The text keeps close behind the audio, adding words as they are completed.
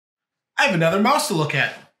I have another mouse to look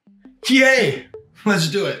at. Yay! Let's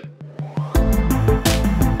do it.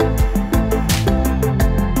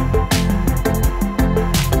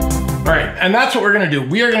 All right, and that's what we're gonna do.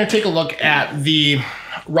 We are gonna take a look at the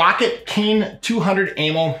Roccat KAIN 200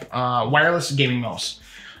 AIMO wireless gaming mouse.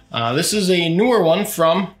 This is a newer one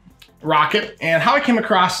from Roccat, and how I came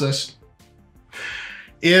across this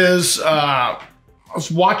is I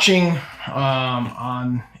was watching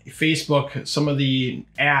on Facebook some of the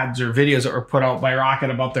ads or videos that were put out by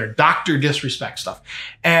Roccat about their Dr. Disrespect stuff.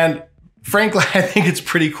 And frankly, I think it's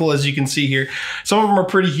pretty cool, as you can see here. Some of them are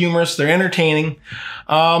pretty humorous, they're entertaining.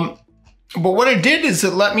 But what I did is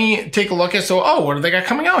it let me take a look at, what do they got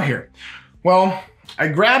coming out here? Well, I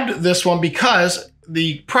grabbed this one because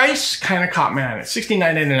the price kind of caught my eye. It's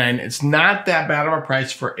 $69.99. It's not that bad of a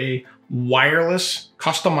price for a wireless,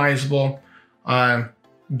 customizable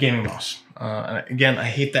gaming mouse. Again, I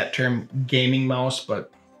hate that term gaming mouse,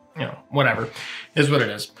 but you know, whatever, is what it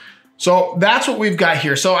is. So that's what we've got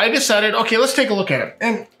here. So I decided, okay, let's take a look at it.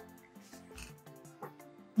 And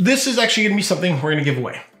this is actually gonna be something we're gonna give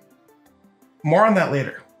away. More on that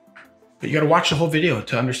later. But you gotta watch the whole video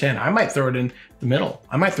to understand. I might throw it in the middle.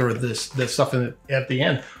 I might throw this stuff in at the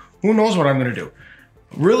end. Who knows what I'm gonna do?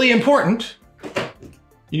 Really important,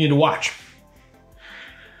 you need to watch.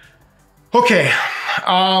 Okay,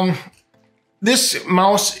 this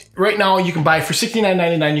mouse right now you can buy for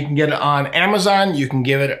 $69.99. You can get it on Amazon. You can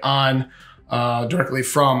get it on directly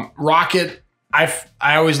from Roccat.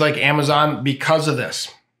 I always like Amazon because of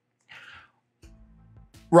this.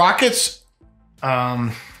 Rockat's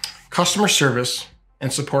customer service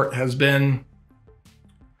and support has been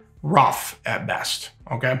rough at best,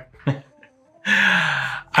 okay?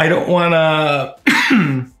 I don't wanna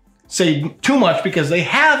say too much because they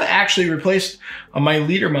have actually replaced my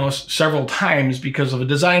leader mouse several times because of a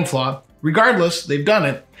design flaw. Regardless, they've done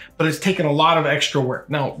it, but it's taken a lot of extra work.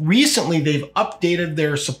 Now, recently they've updated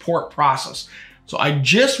their support process. So I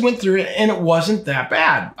just went through it and it wasn't that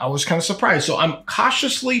bad. I was kind of surprised. So I'm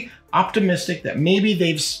cautiously optimistic that maybe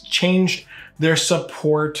they've changed their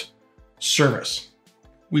support service.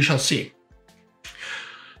 We shall see.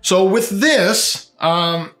 So with this,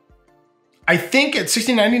 I think at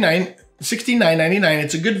 $69.99,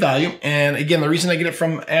 it's a good value. And again, the reason I get it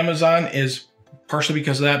from Amazon is partially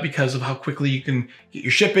because of that, because of how quickly you can get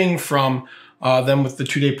your shipping from them with the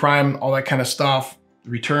 2-day Prime, all that kind of stuff.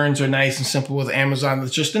 Returns are nice and simple with Amazon.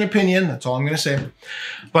 That's just an opinion. That's all I'm going to say.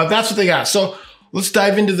 But that's what they got. So let's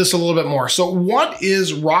dive into this a little bit more. So what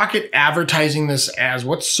is Roccat advertising this as?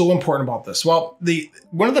 What's so important about this? Well,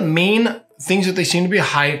 one of the main things that they seem to be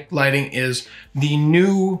highlighting is the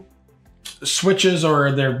new switches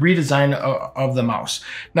or their redesign of the mouse.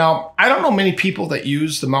 Now, I don't know many people that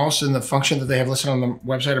use the mouse and the function that they have listed on the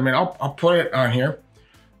website. I mean, I'll put it on here,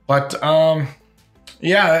 but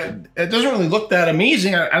yeah, it doesn't really look that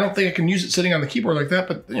amazing. I don't think I can use it sitting on the keyboard like that,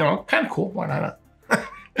 but you know, kind of cool. Why not?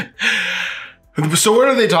 So what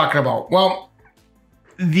are they talking about? Well,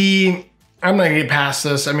 I'm gonna get past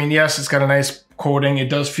this. I mean, yes, it's got a nice coating. It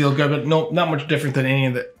does feel good, but no, not much different than any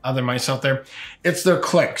of the other mice out there. It's their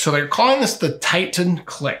click. So they're calling this the Titan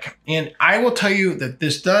Click. And I will tell you that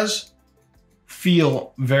this does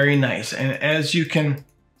feel very nice. And as you can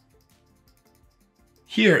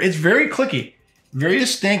hear, it's very clicky, very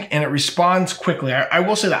distinct, and it responds quickly. I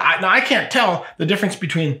will say that. Now, I can't tell the difference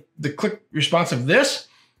between the click response of this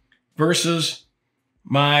versus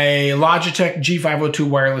my Logitech G502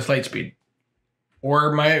 wireless Lightspeed,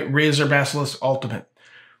 or my Razer Basilisk Ultimate,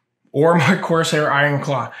 or my Corsair Iron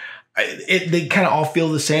Claw. They kind of all feel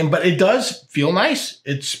the same, but it does feel nice.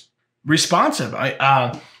 It's responsive.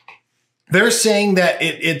 They're saying that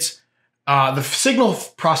it's the signal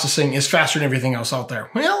processing is faster than everything else out there.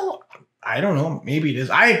 Well, I don't know. Maybe it is.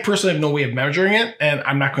 I personally have no way of measuring it, and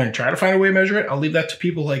I'm not going to try to find a way to measure it. I'll leave that to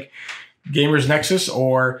people like Gamers Nexus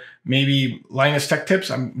or maybe Linus Tech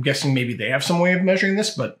Tips. I'm guessing maybe they have some way of measuring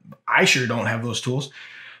this, but I sure don't have those tools.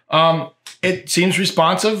 It seems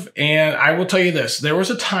responsive, and I will tell you this. There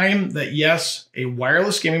was a time that, yes, a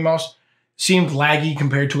wireless gaming mouse seemed laggy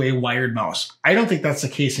compared to a wired mouse. I don't think that's the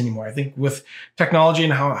case anymore. I think with technology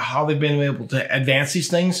and how they've been able to advance these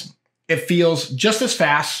things, it feels just as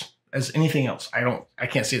fast as anything else. I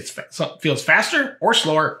can't say it feels faster or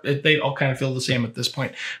slower. They all kind of feel the same at this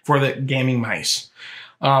point for the gaming mice.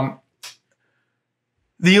 The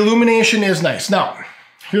illumination is nice. Now,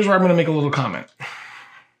 here's where I'm going to make a little comment.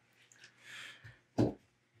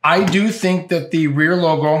 I do think that the rear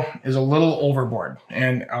logo is a little overboard,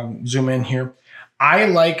 and I'll zoom in here. I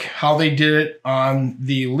like how they did it on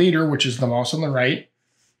the leader, which is the mouse on the right,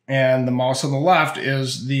 and the mouse on the left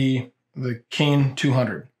is the KAIN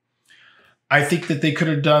 200. I think that they could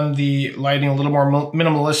have done the lighting a little more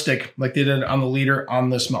minimalistic like they did on the leader on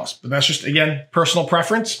this mouse. But that's just, again, personal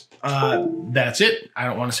preference. That's it. I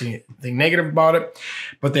don't want to say anything negative about it,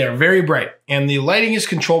 but they are very bright. And the lighting is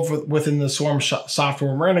controlled within the Swarm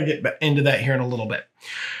software. We're going to get into that here in a little bit.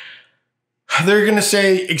 They're going to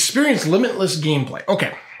say experience limitless gameplay.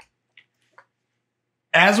 Okay.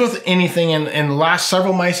 As with anything in the last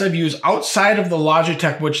several mice I've used outside of the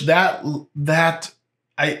Logitech, which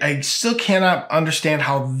I still cannot understand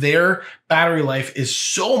how their battery life is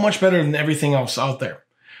so much better than everything else out there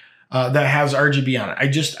that has RGB on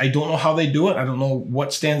it. I don't know how they do it. I don't know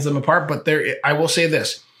what stands them apart, but I will say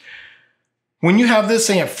this. When you have this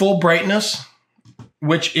thing at full brightness,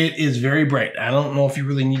 which it is very bright, I don't know if you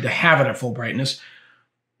really need to have it at full brightness,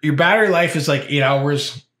 your battery life is like 8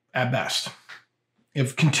 hours at best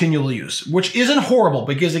of continual use, which isn't horrible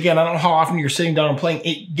because, again, I don't know how often you're sitting down and playing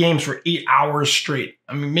 8 games for 8 hours straight.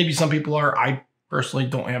 I mean, maybe some people are. I personally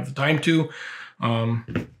don't have the time to,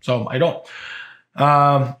 so I don't.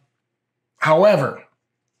 However,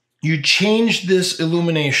 you change this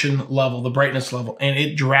illumination level, the brightness level, and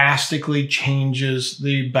it drastically changes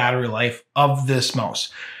the battery life of this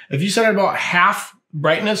mouse. If you set it about half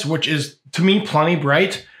brightness, which is, to me, plenty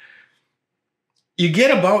bright, you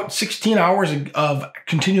get about 16 hours of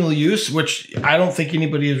continual use, which I don't think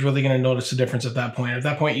anybody is really going to notice a difference at that point. At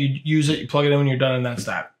that point, you use it, you plug it in when you're done, and that's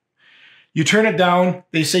that. You turn it down.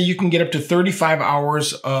 They say you can get up to 35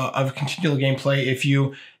 hours of continual gameplay if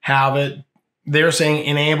you have it. They're saying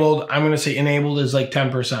enabled. I'm going to say enabled is like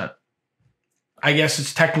 10%. I guess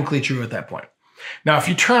it's technically true at that point. Now, if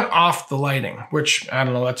you turn off the lighting, which I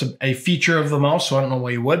don't know, that's a feature of the mouse, so I don't know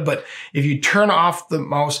why you would, but if you turn off the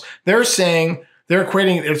mouse, they're saying they're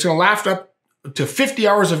equating, it's going to last up to 50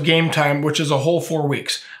 hours of game time, which is a whole 4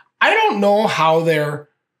 weeks. I don't know how they're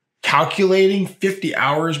calculating 50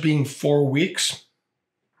 hours being 4 weeks.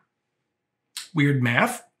 Weird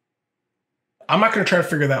math. I'm not going to try to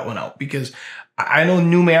figure that one out because I know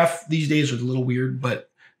new math these days is a little weird, but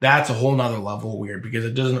that's a whole nother level of weird because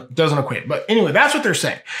it doesn't equate. But anyway, that's what they're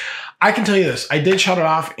saying. I can tell you this. I did shut it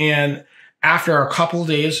off, and after a couple of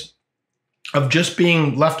days of just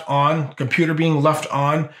being left on, computer being left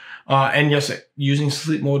on, and yes, using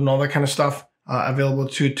sleep mode and all that kind of stuff available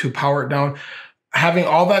to power it down, having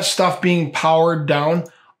all that stuff being powered down,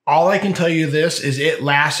 all I can tell you this is it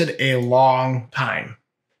lasted a long time.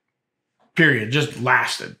 Period. Just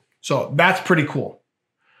lasted. So that's pretty cool.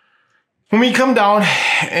 When we come down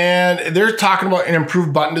and they're talking about an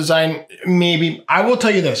improved button design, maybe, I will tell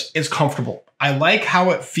you this, it's comfortable. I like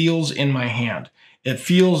how it feels in my hand. It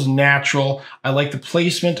feels natural. I like the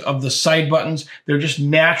placement of the side buttons. They're just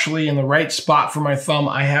naturally in the right spot for my thumb.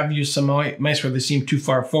 I have used some mice where they seem too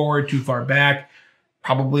far forward, too far back,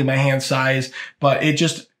 probably my hand size, but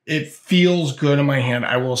it feels good in my hand.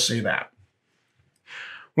 I will say that.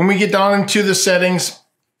 When we get down into the settings,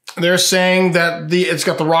 they're saying that it's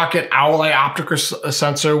got the Roccat Owleye optical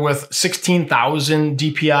sensor with 16,000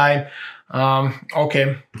 DPI.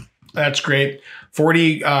 Okay, that's great.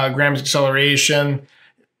 40 grams acceleration.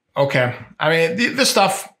 Okay, I mean, this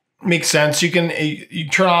stuff makes sense. You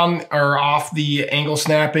turn on or off the angle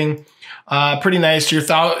snapping. Pretty nice.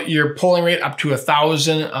 Your polling rate up to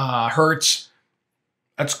 1,000 hertz.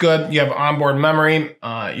 That's good. You have onboard memory.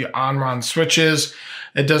 Your on-RON switches.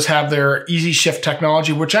 It does have their easy shift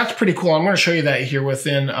technology, which that's pretty cool. I'm going to show you that here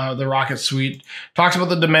within the Roccat suite. Talks about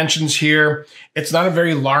the dimensions here. It's not a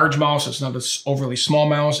very large mouse. It's not an overly small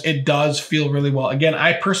mouse. It does feel really well. Again,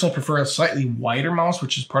 I personally prefer a slightly wider mouse,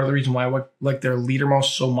 which is part of the reason why I like their leader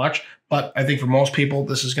mouse so much. But I think for most people,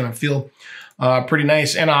 this is going to feel pretty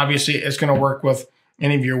nice. And obviously, it's going to work with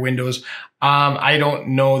any of your Windows. I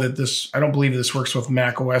don't believe this works with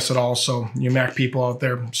Mac OS at all. So you Mac people out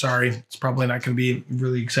there, sorry, it's probably not going to be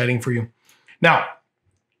really exciting for you. Now,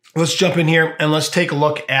 let's jump in here and let's take a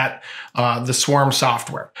look at the Swarm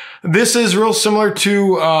software. This is real similar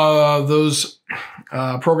to those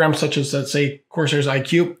programs such as, let's say, Corsair's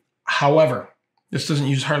IQ. However, this doesn't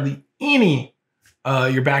use hardly any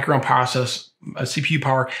your background process CPU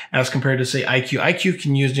power as compared to, say, IQ. IQ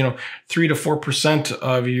can use 3 to 4%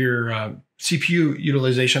 of your CPU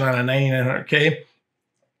utilization on a 9900K.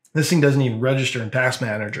 This thing doesn't even register in Task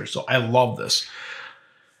Manager, so I love this.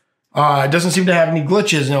 It doesn't seem to have any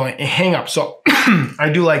glitches, no hang up, so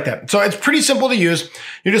I do like that. So it's pretty simple to use.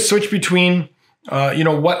 You just switch between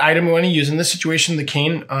what item you want to use. In this situation, the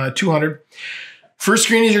Kain 200. First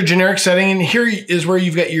screen is your generic setting, and here is where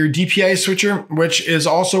you've got your DPI switcher, which is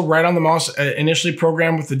also right on the mouse, initially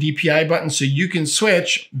programmed with the DPI button, so you can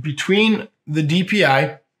switch between the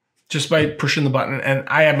DPI just by pushing the button. And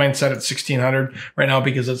I have mine set at 1600 right now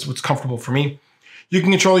because that's what's comfortable for me. You can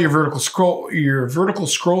control your vertical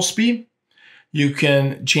scroll speed. You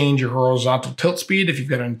can change your horizontal tilt speed if you've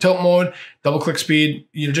got it in tilt mode, double click speed.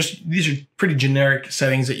 These are pretty generic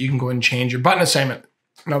settings that you can go ahead and change. Your button assignment.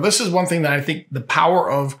 Now, this is one thing that I think the power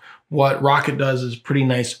of what Roccat does is pretty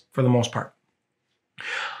nice for the most part.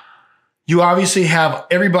 You obviously have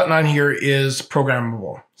every button on here is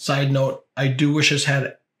programmable. Side note, I do wish this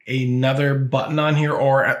had another button on here,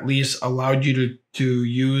 or at least allowed you to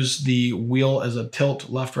use the wheel as a tilt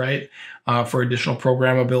left, right for additional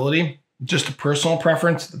programmability. Just a personal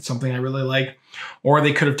preference. That's something I really like. Or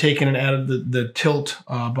they could have taken and added the tilt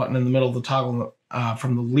button in the middle of the toggle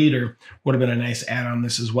from the leader. Would have been a nice add on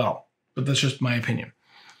this as well. But that's just my opinion.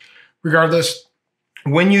 Regardless,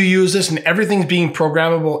 when you use this and everything's being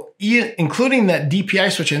programmable, including that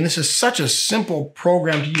DPI switch, and this is such a simple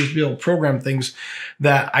program to use to be able to program things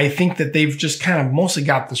that I think that they've just kind of mostly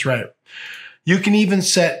got this right. You can even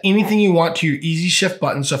set anything you want to your easy shift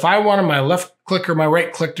button. So if I wanted my left click or my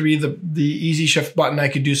right click to be the easy shift button, I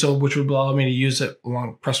could do so, which would allow me to use it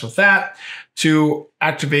along press with that to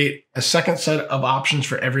activate a second set of options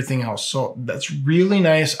for everything else. So that's really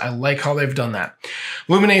nice. I like how they've done that.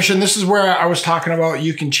 Illumination, this is where I was talking about.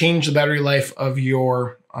 You can change the battery life of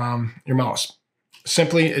your mouse.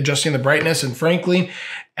 Simply adjusting the brightness. And frankly,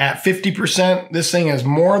 at 50%, this thing is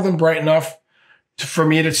more than bright enough for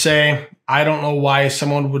me to say, I don't know why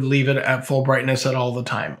someone would leave it at full brightness at all the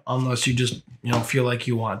time, unless you just, feel like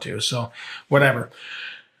you want to. So whatever.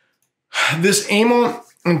 This AIMO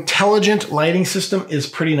intelligent lighting system is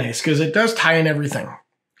pretty nice because it does tie in everything.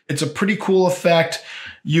 It's a pretty cool effect.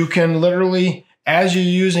 You can literally, as you're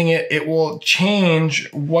using it, it will change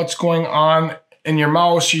what's going on in your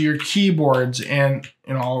mouse or your keyboards. And,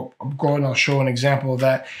 I'll go and I'll show an example of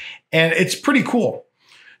that. And it's pretty cool.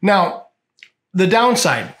 Now, the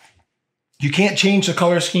downside, you can't change the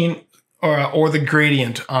color scheme or the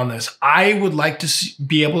gradient on this. I would like to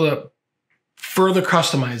be able to further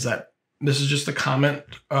customize that. This is just a comment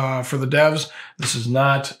for the devs. This is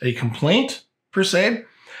not a complaint per se,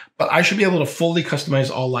 but I should be able to fully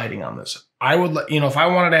customize all lighting on this. I would, if I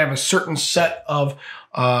wanted to have a certain set of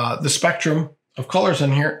the spectrum of colors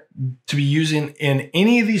in here to be using in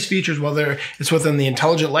any of these features, whether it's within the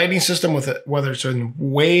intelligent lighting system, whether it's in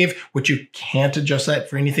wave, which you can't adjust that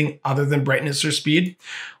for anything other than brightness or speed,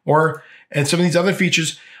 and some of these other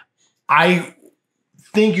features, I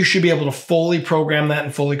think you should be able to fully program that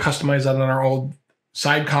and fully customize that on our old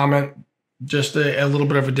side comment. Just a little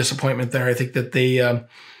bit of a disappointment there. I think that they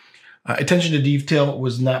attention to detail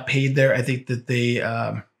was not paid there. I think that they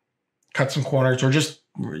cut some corners or just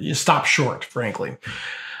stop short, frankly.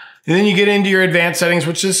 And then you get into your advanced settings,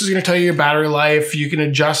 which this is going to tell you your battery life. You can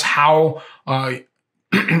adjust how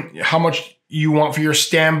much you want for your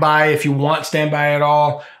standby, if you want standby at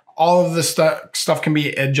all. All of this stuff can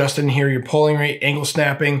be adjusted in here. Your polling rate, angle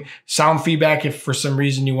snapping, sound feedback. If for some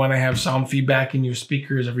reason you want to have sound feedback in your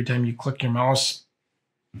speakers every time you click your mouse,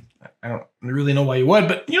 I don't really know why you would,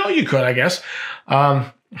 but you could, I guess.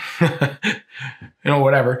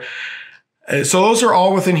 Whatever. So those are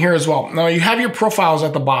all within here as well. Now you have your profiles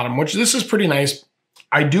at the bottom, which this is pretty nice.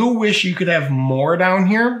 I do wish you could have more down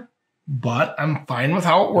here, but I'm fine with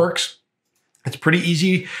how it works. It's pretty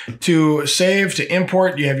easy to save, to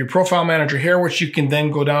import. You have your profile manager here, which you can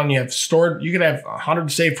then go down. You have stored. You could have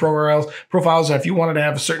 100 saved profiles. And if you wanted to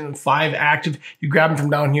have a certain 5 active, you grab them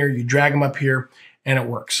from down here, you drag them up here, and it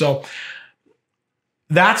works. So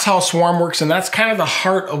that's how Swarm works, and that's kind of the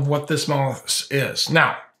heart of what this mouse is.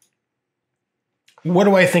 Now, what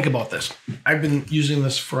do I think about this? I've been using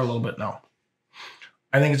this for a little bit now.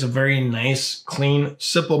 I think it's a very nice, clean,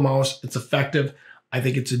 simple mouse. It's effective. I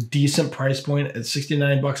think it's a decent price point at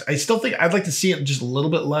 69 bucks. I still think I'd like to see it just a little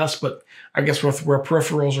bit less, but I guess with where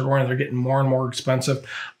peripherals are going, they're getting more and more expensive.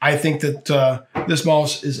 I think that this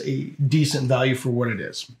mouse is a decent value for what it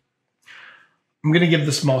is. I'm going to give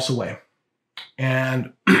this mouse away.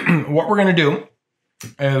 And what we're going to do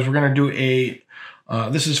is we're going to do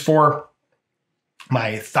this is for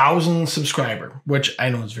my 1,000 subscriber, which I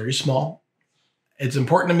know is very small. It's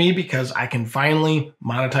important to me because I can finally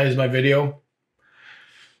monetize my video.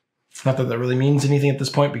 Not that that really means anything at this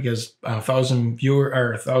point because 1,000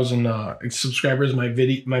 subscribers,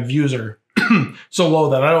 my views are so low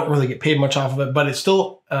that I don't really get paid much off of it, but it's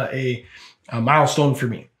still a milestone for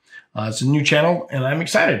me. It's a new channel and I'm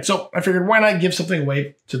excited. So I figured why not give something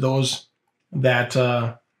away to those that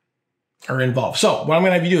are involved. So what I'm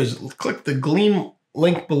going to have you do is click the Gleam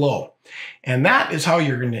link below. And that is how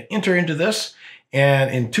you're going to enter into this. And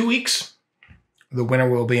in 2 weeks, the winner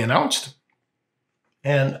will be announced.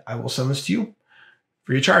 and I will send this to you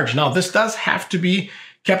free of charge. Now, this does have to be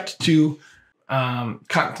kept to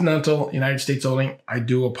continental United States only. I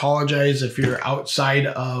do apologize if you're outside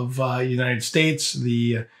of United States,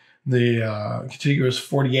 the contiguous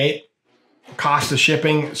 48, cost of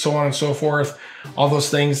shipping, so on and so forth, all those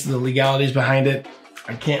things, the legalities behind it.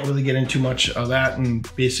 I can't really get into much of that. And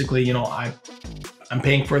basically, you know, I'm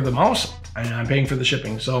paying for the mouse and I'm paying for the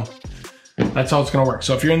shipping. So that's how it's going to work.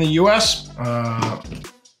 So if you're in the US,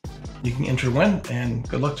 you can enter to win, and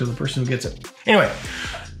good luck to the person who gets it. Anyway,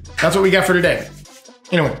 that's what we got for today.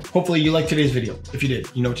 Anyway, hopefully you liked today's video. If you did,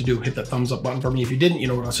 you know what to do. Hit that thumbs up button for me. If you didn't, you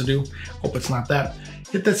know what else to do. Hope it's not that.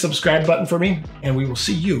 Hit that subscribe button for me, and we will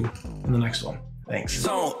see you in the next one. Thanks.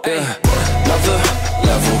 Another level,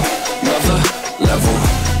 another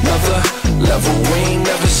level. We ain't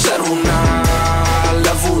never settle, nah.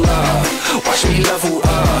 Level up, watch me level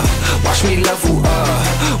up, watch me level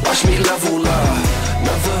up, watch me level up.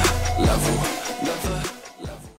 Another level.